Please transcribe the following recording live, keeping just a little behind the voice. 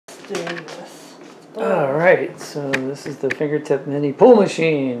doing this. Alright, so this is the Fingertip mini pull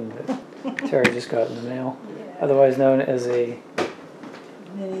machine that Terra just got in the mail. Yeah. Otherwise known as a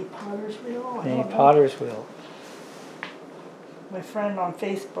Mini potter's wheel. mini potter's wheel. My friend on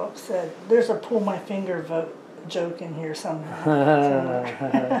Facebook said, "There's a pull my finger joke in here somewhere."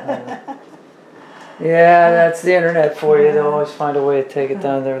 Yeah, that's the internet for you. They'll always find a way to take it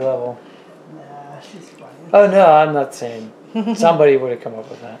down to their level. Nah, she's funny. Oh no, I'm not saying. Somebody would have come up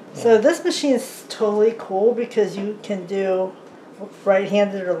with that. Yeah. So this machine is totally cool because you can do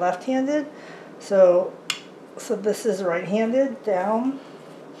right-handed or left-handed. So this is right-handed down,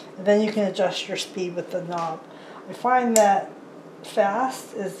 and then you can adjust your speed with the knob. I find that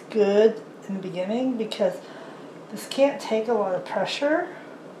fast is good in the beginning because this can't take a lot of pressure,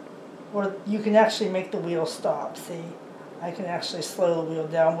 or you can actually make the wheel stop. See, I can actually slow the wheel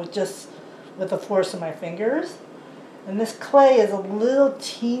down with the force of my fingers. And this clay is a little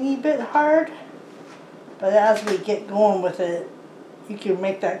teeny bit hard, but as we get going with it, you can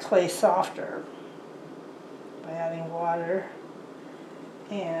make that clay softer by adding water,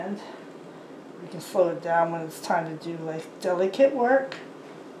 and we can slow it down when it's time to do like delicate work.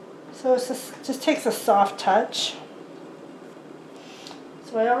 So it just takes a soft touch.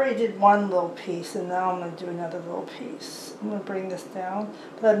 So I already did one little piece, and now I'm going to do another little piece. I'm going to bring this down,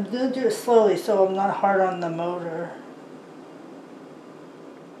 but I'm going to do it slowly so I'm not hard on the motor.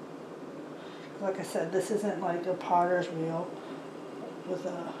 Like I said, this isn't like a potter's wheel with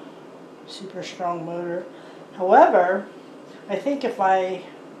a super strong motor. However, I think if I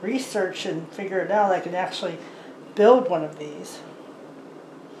research and figure it out, I can actually build one of these.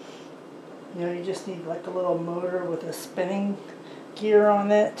 You know, you just need like a little motor with a spinning gear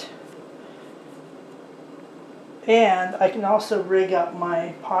on it. And I can also rig up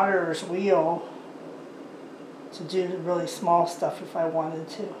my potter's wheel to do really small stuff if I wanted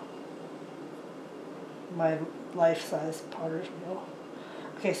to. My life-size potter's wheel.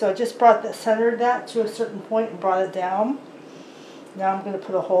 Okay, so I just centered that to a certain point and brought it down. Now I'm going to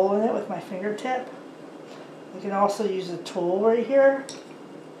put a hole in it with my fingertip. I can also use a tool right here,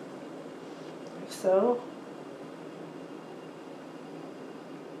 like so.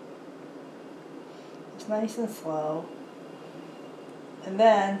 It's nice and slow. And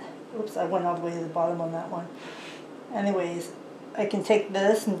then, oops, I went all the way to the bottom on that one. Anyways, I can take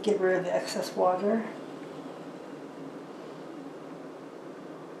this and get rid of the excess water.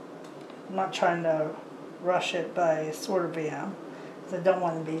 I'm not trying to rush it, but I sort of am, because I don't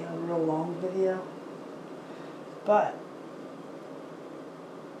want to be a real long video. But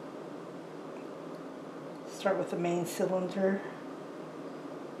start with the main cylinder,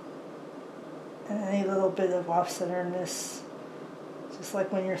 and any little bit of off-centeredness, just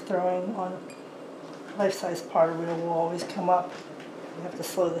like when you're throwing on life-size potter wheel, will always come up. You have to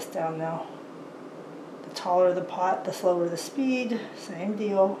slow this down now. The taller the pot, the slower the speed. Same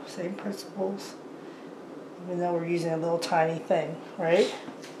deal, same principles. Even though we're using a little tiny thing, right?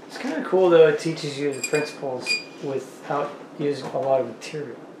 It's kind of cool though, it teaches you the principles without using a lot of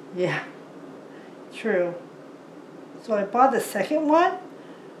material. Yeah, true. So I bought the second one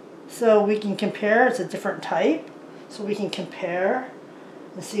so we can compare. It's a different type, so we can compare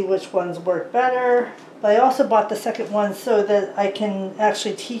and see which ones work better. But I also bought the second one so that I can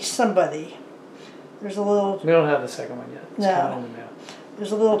actually teach somebody. There's a little... We don't have the second one yet. It's coming in the mail.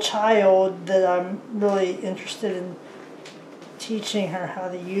 There's a little child that I'm really interested in teaching her how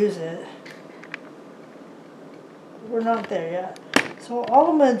to use it. We're not there yet. So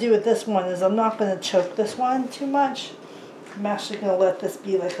all I'm going to do with this one is I'm not going to choke this one too much. I'm actually going to let this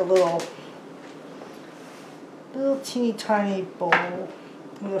be like a little teeny tiny bowl. I'm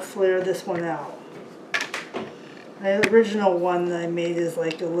going to flare this one out. My original one that I made is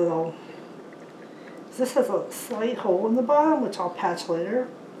like a little... This has a slight hole in the bottom, which I'll patch later.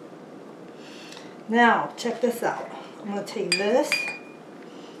 Now, check this out. I'm going to take this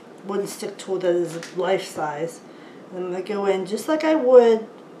wooden stick tool that is life size, and I'm going to go in just like I would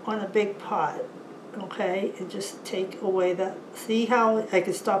on a big pot, okay, and just take away that. See how I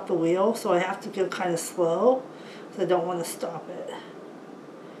can stop the wheel? So I have to go kind of slow, so I don't want to stop it.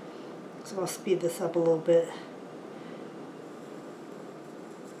 So I'll speed this up a little bit.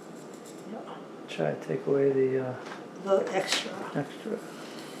 Try to take away the extra. Extra.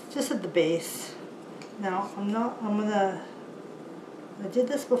 Just at the base. Now, I did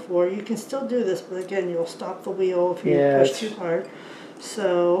this before. You can still do this, but again, you'll stop the wheel if you push too hard.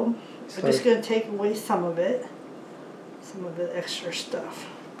 So, I'm just going to take away some of it. Some of the extra stuff.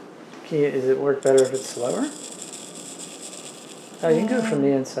 Does it work better if it's slower? Oh, you can do it from the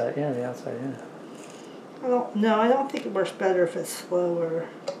inside. Yeah, the outside, yeah. I don't think it works better if it's slower.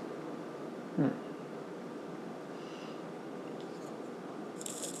 Hmm.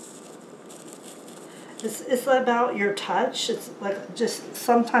 It's about your touch. It's like just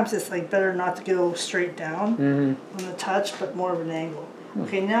sometimes it's like better not to go straight down on the touch, but more of an angle.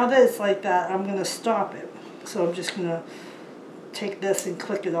 Okay, now that it's like that, I'm gonna stop it. So I'm just gonna take this and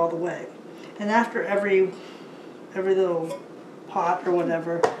click it all the way. And after every little pot or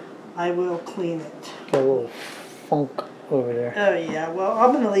whatever, I will clean it. Got a little funk over there. Oh yeah, well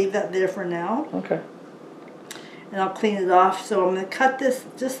I'm gonna leave that there for now. Okay. And I'll clean it off. So I'm going to cut this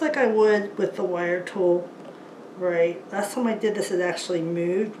just like I would with the wire tool. Right. Last time I did this, it actually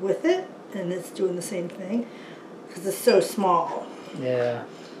moved with it, and it's doing the same thing because it's so small. Yeah.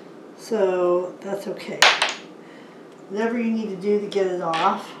 So that's okay. Whatever you need to do to get it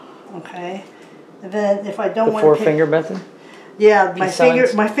off. Okay. And then if I don't want to the 4-finger method. Yeah, my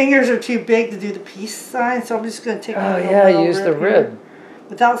signs? my fingers are too big to do the peace sign, so I'm just going to take. Oh yeah, use the rib.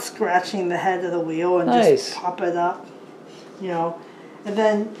 Without scratching the head of the wheel and just pop it up, you know. And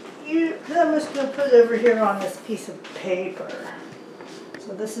then I'm just going to put it over here on this piece of paper.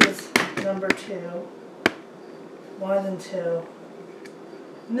 So this is number 2, 1 and 2.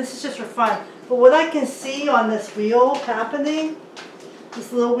 And this is just for fun. But what I can see on this wheel happening,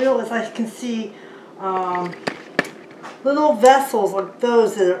 this little wheel, is I can see little vessels like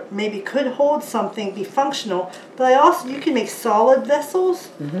those that maybe could hold something, be functional, but you can make solid vessels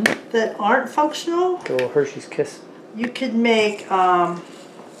that aren't functional. The little Hershey's Kiss. You could make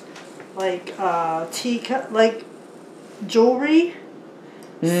like like jewelry,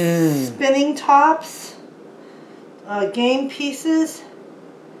 spinning tops, game pieces,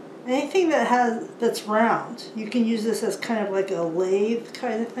 anything that's round. You can use this as kind of like a lathe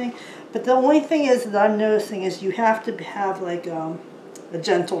kind of thing. But the only thing is that I'm noticing is you have to have like a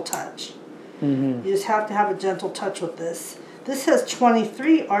gentle touch. You just have to have a gentle touch with this. This has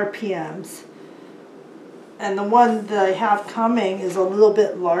 23 RPMs. And the one that I have coming is a little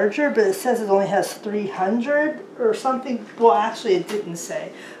bit larger, but it says it only has 300 or something. Well, actually it didn't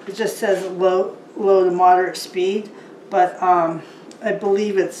say. It just says low to moderate speed. But I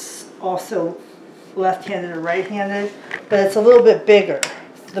believe it's also left-handed or right-handed. But it's a little bit bigger.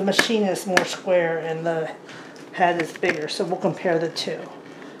 The machine is more square and the head is bigger, so we'll compare the two.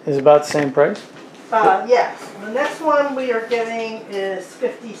 Is it about the same price? Yes. The next one we are getting is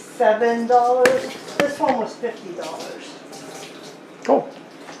 $57. This one was $50. Cool.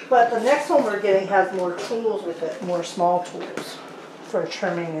 But the next one we're getting has more tools with it, more small tools for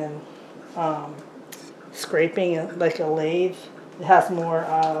trimming and scraping, like a lathe. It has more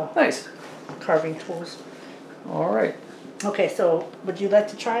nice carving tools. All right. Okay, so would you like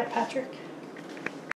to try it, Patrick?